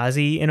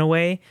Fugazi in a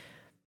way,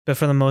 but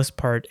for the most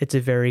part, it's a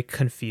very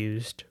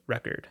confused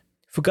record.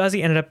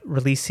 Fugazi ended up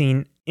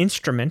releasing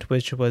Instrument,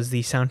 which was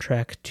the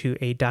soundtrack to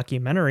a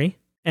documentary.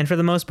 And for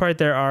the most part,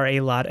 there are a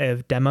lot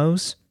of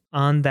demos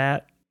on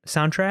that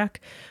soundtrack,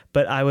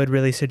 but I would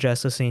really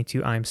suggest listening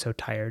to I'm So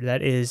Tired.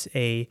 That is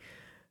a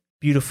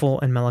beautiful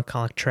and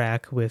melancholic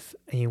track with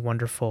a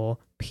wonderful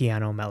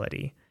piano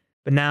melody.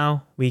 But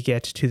now we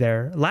get to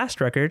their last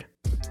record,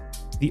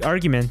 The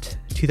Argument,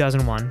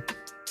 2001.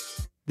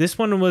 This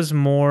one was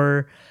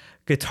more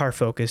guitar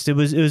focused. It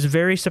was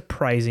very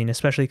surprising,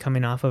 especially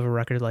coming off of a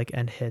record like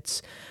End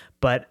Hits,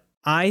 but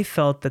I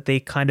felt that they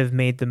kind of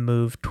made the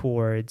move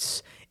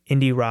towards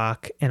indie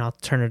rock and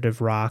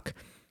alternative rock,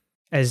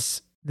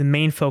 as the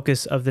main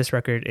focus of this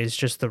record is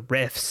just the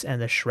riffs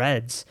and the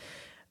shreds.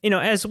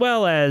 as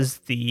well as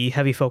the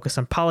heavy focus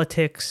on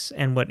politics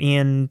and what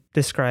Ian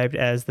described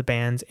as the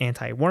band's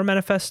anti-war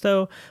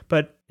manifesto.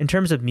 But in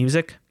terms of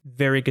music,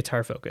 very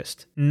guitar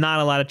focused. Not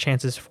a lot of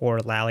chances for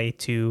Lally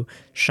to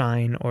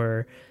shine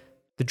or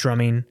the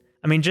drumming.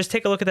 I mean, just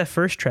take a look at that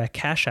first track,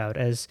 Cash Out,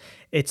 as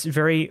it's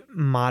very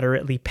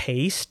moderately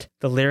paced.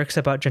 The lyrics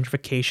about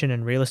gentrification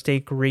and real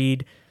estate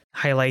greed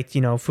highlight,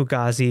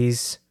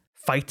 Fugazi's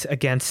fight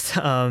against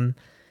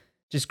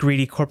just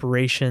greedy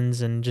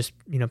corporations and just,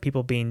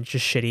 people being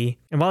just shitty.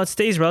 And while it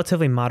stays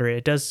relatively moderate,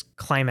 it does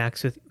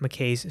climax with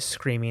McKay's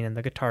screaming and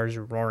the guitars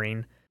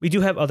roaring. We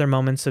do have other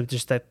moments of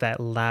just that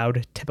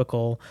loud,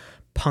 typical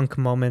punk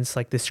moments,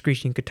 like the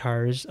screeching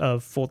guitars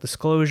of Full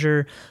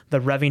Disclosure,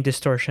 the revving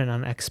distortion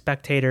on Ex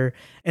Spectator,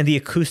 and the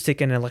acoustic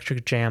and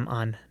electric jam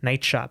on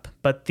Night Shop.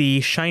 But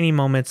the shiny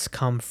moments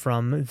come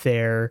from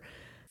their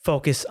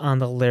focus on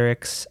the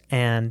lyrics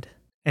and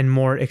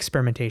more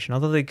experimentation,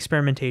 although the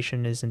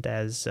experimentation isn't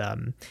as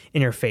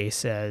in your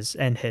face as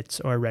End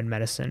Hits or Red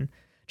Medicine.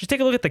 Just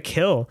take a look at The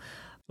Kill.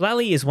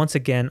 Lally is once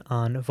again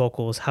on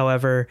vocals.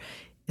 However,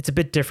 it's a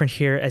bit different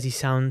here as he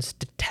sounds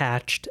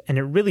detached, and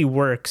it really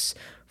works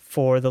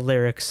for the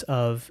lyrics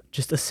of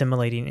just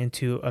assimilating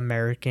into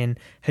American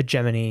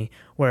hegemony,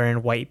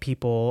 wherein white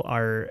people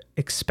are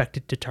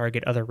expected to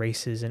target other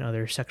races and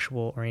other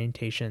sexual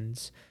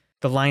orientations.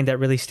 The line that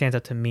really stands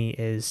out to me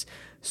is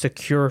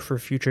secure for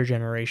future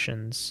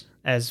generations,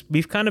 as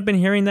we've kind of been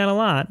hearing that a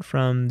lot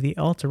from the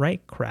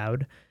alt-right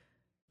crowd.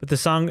 But the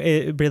song,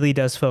 it really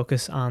does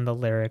focus on the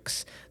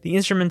lyrics. The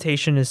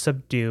instrumentation is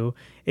subdued.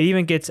 It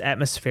even gets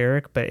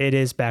atmospheric, but it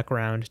is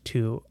background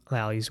to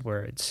Lally's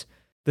words.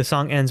 The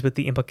song ends with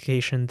the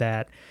implication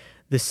that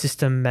the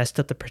system messed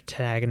up the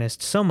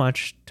protagonist so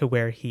much to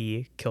where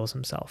he kills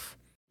himself.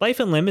 Life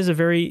and Limb is a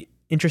very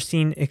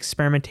interesting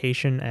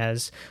experimentation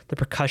as the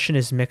percussion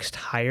is mixed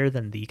higher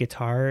than the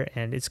guitar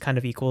and it's kind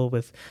of equal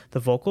with the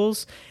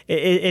vocals.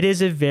 It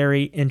is a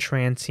very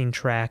entrancing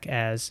track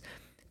as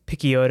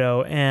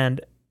Picciotto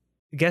and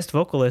guest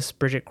vocalist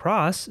Bridget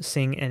Cross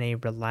sing in a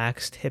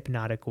relaxed,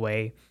 hypnotic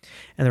way,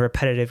 and the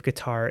repetitive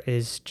guitar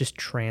is just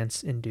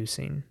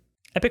trance-inducing.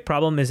 Epic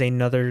Problem is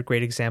another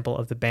great example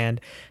of the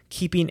band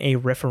keeping a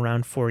riff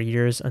around for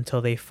years until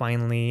they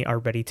finally are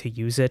ready to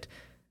use it.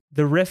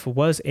 The riff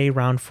was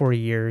around for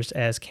years,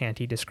 as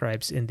Canty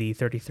describes in the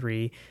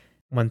 33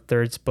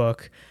 1/3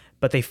 book,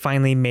 but they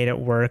finally made it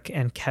work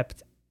and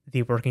kept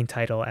the working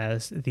title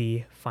as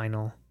the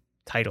final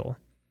title.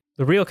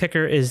 The real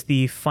kicker is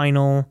the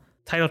final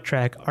title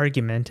track,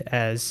 Argument,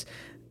 as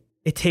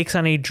it takes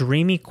on a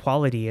dreamy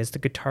quality as the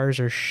guitars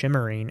are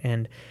shimmering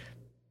and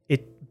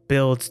it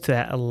builds to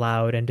that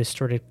loud and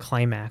distorted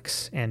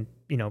climax, and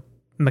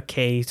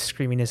McKay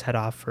screaming his head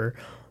off for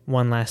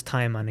one last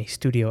time on a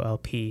studio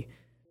LP.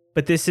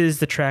 But this is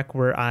the track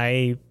where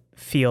I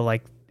feel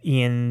like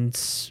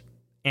Ian's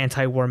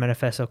anti-war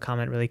manifesto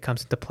comment really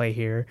comes into play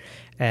here,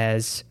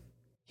 as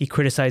he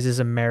criticizes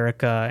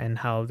America and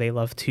how they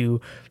love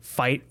to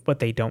fight what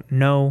they don't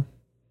know.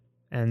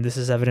 And this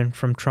is evident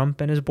from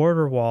Trump and his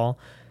border wall,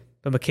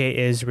 but McKay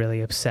is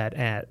really upset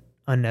at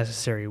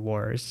unnecessary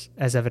wars,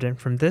 as evident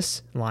from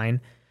this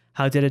line,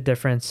 how did a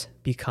difference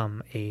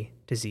become a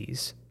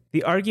disease?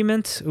 The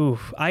Argument,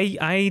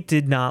 I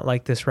did not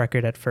like this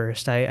record at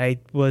first. I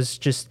was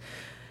just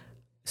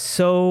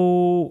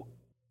so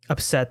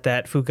upset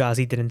that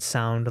Fugazi didn't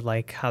sound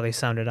like how they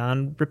sounded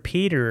on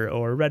Repeater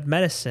or Red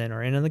Medicine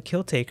or In the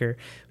Kill Taker.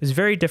 It was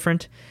very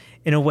different.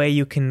 In a way,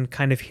 you can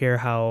kind of hear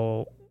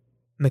how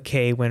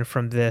McKay went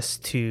from this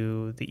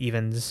to the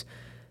Evens.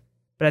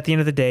 But at the end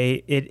of the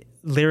day,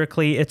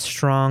 lyrically, it's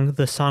strong.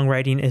 The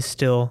songwriting is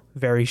still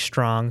very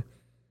strong.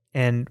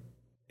 And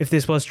if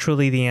this was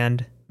truly the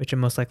end, which it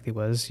most likely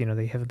was,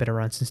 they haven't been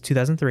around since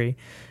 2003,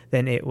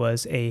 then it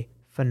was a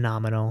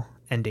phenomenal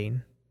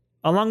ending.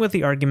 Along with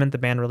The Argument, the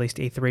band released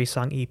a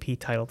 3-song EP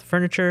titled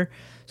Furniture,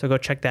 so go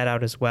check that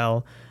out as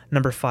well.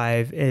 Number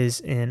 5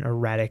 is an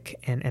erratic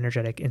and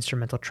energetic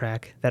instrumental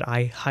track that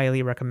I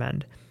highly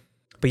recommend.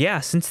 But yeah,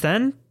 since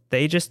then,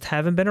 they just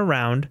haven't been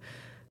around.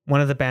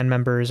 One of the band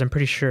members, I'm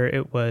pretty sure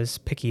it was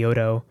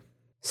Picciotto,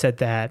 said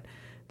that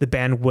the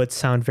band would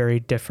sound very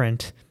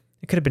different.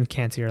 It could have been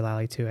Canty or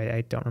Lally too,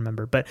 I don't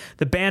remember. But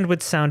the band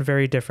would sound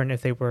very different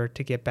if they were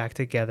to get back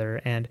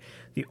together. And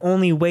the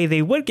only way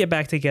they would get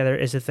back together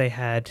is if they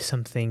had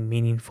something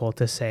meaningful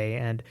to say.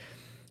 And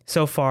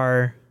so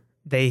far,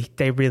 they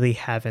really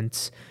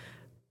haven't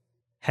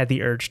had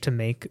the urge to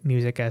make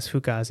music as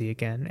Fugazi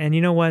again. And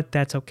you know what?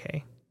 That's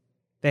okay.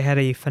 They had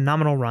a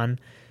phenomenal run.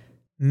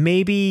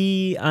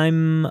 Maybe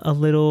I'm a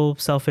little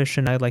selfish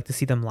and I'd like to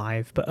see them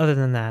live. But other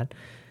than that,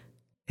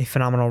 a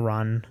phenomenal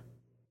run.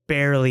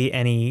 Barely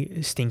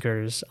any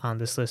stinkers on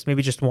this list.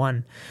 Maybe just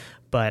one.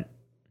 But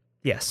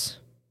yes,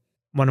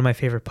 one of my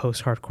favorite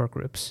post-hardcore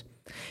groups.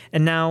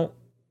 And now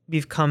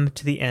we've come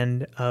to the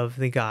end of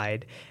the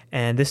guide.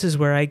 And this is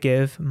where I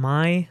give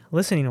my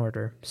listening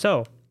order.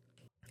 So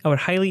I would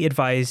highly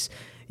advise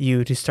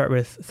you to start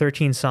with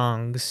 13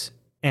 Songs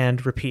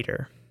and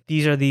Repeater.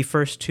 These are the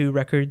first 2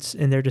 records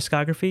in their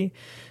discography.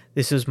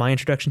 This was my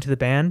introduction to the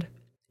band.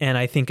 and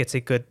I think it's a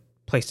good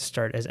place to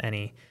start as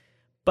any.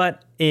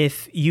 But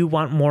if you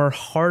want more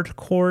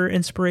hardcore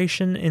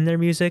inspiration in their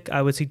music,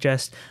 I would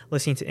suggest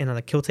listening to In on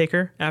the Kill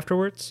Taker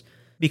afterwards,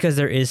 because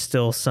there is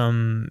still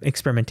some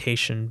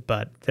experimentation,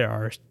 but there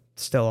are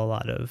still a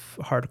lot of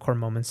hardcore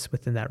moments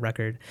within that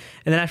record.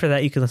 And then after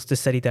that, you can listen to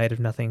Steady Diet of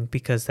Nothing,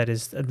 because that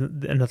is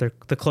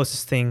the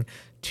closest thing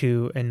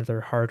to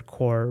another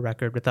hardcore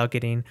record without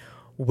getting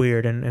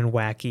weird and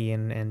wacky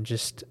and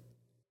just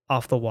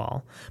off the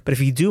wall. But if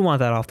you do want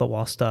that off the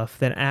wall stuff,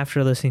 then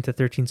after listening to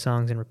 13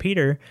 Songs and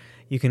Repeater,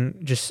 you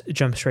can just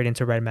jump straight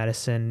into Red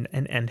Medicine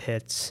and End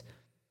Hits.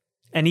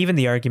 And even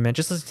The Argument,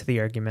 just listen to The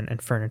Argument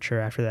and Furniture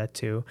after that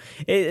too.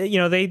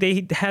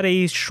 They had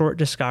a short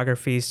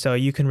discography, so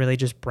you can really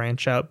just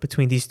branch out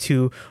between these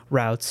two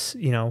routes.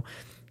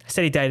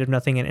 Steady Diet of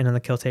Nothing and In on the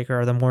Kill Taker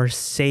are the more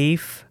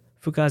safe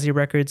Fugazi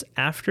records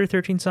after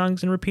 13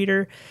 Songs and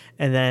Repeater,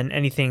 and then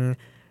anything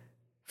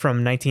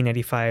from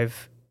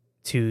 1995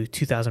 to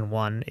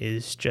 2001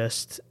 is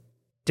just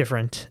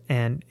different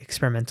and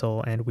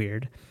experimental and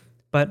weird.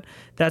 But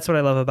that's what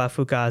I love about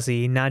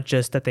Fugazi, not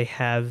just that they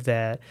have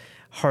that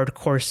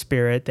hardcore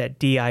spirit, that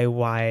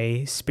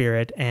DIY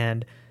spirit,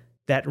 and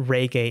that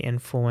reggae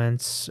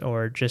influence,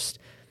 or just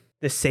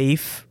the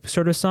safe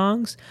sort of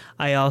songs.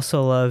 I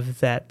also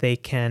love that they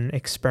can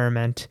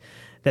experiment,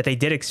 that they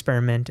did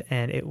experiment,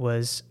 and it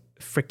was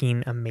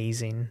freaking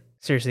amazing.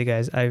 Seriously,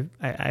 guys,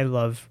 I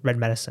love Red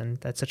Medicine.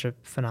 That's such a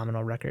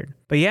phenomenal record.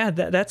 But yeah,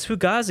 that's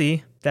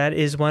Fugazi. That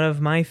is one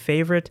of my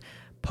favorite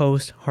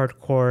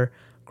post-hardcore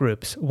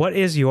groups. What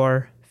is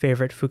your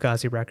favorite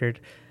Fugazi record?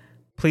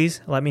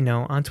 Please let me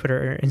know on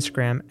Twitter or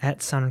Instagram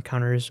at Sound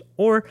Encounters,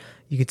 or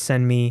you could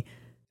send me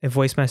a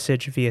voice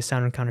message via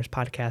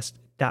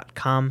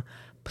soundencounterspodcast.com.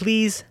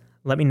 Please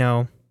let me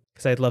know,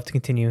 because I'd love to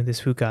continue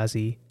this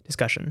Fugazi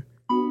discussion.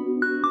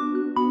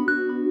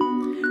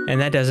 And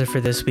that does it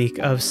for this week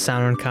of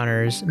Sound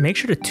Encounters. Make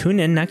sure to tune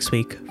in next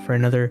week for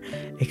another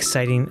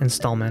exciting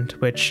installment,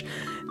 which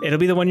it'll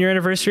be the 1-year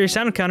anniversary of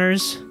Sound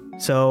Encounters,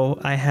 so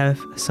I have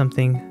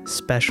something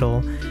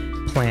special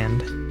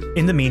planned.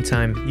 In the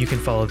meantime, you can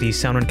follow the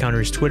Sound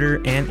Encounters Twitter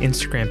and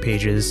Instagram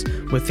pages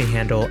with the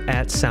handle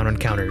at Sound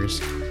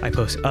Encounters. I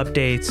post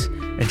updates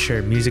and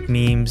share music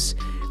memes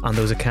on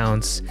those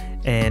accounts,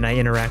 and I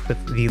interact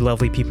with the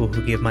lovely people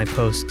who give my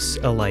posts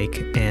a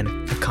like and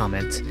a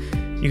comment.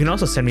 You can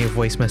also send me a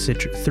voice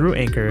message through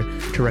Anchor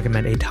to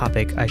recommend a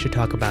topic I should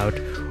talk about,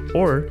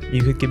 or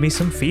you could give me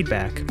some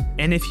feedback.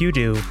 And if you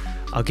do,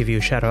 I'll give you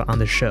a shout out on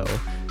the show.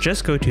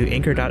 Just go to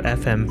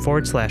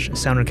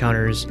anchor.fm/Sound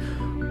Encounters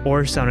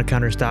or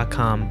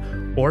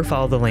soundencounters.com, or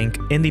follow the link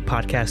in the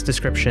podcast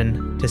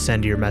description to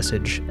send your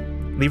message.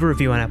 Leave a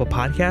review on Apple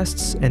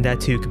Podcasts, and that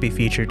too could be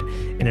featured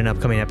in an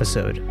upcoming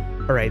episode.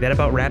 All right, that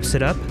about wraps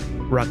it up.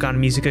 Rock on,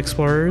 music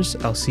explorers.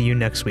 I'll see you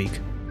next week.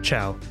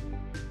 Ciao.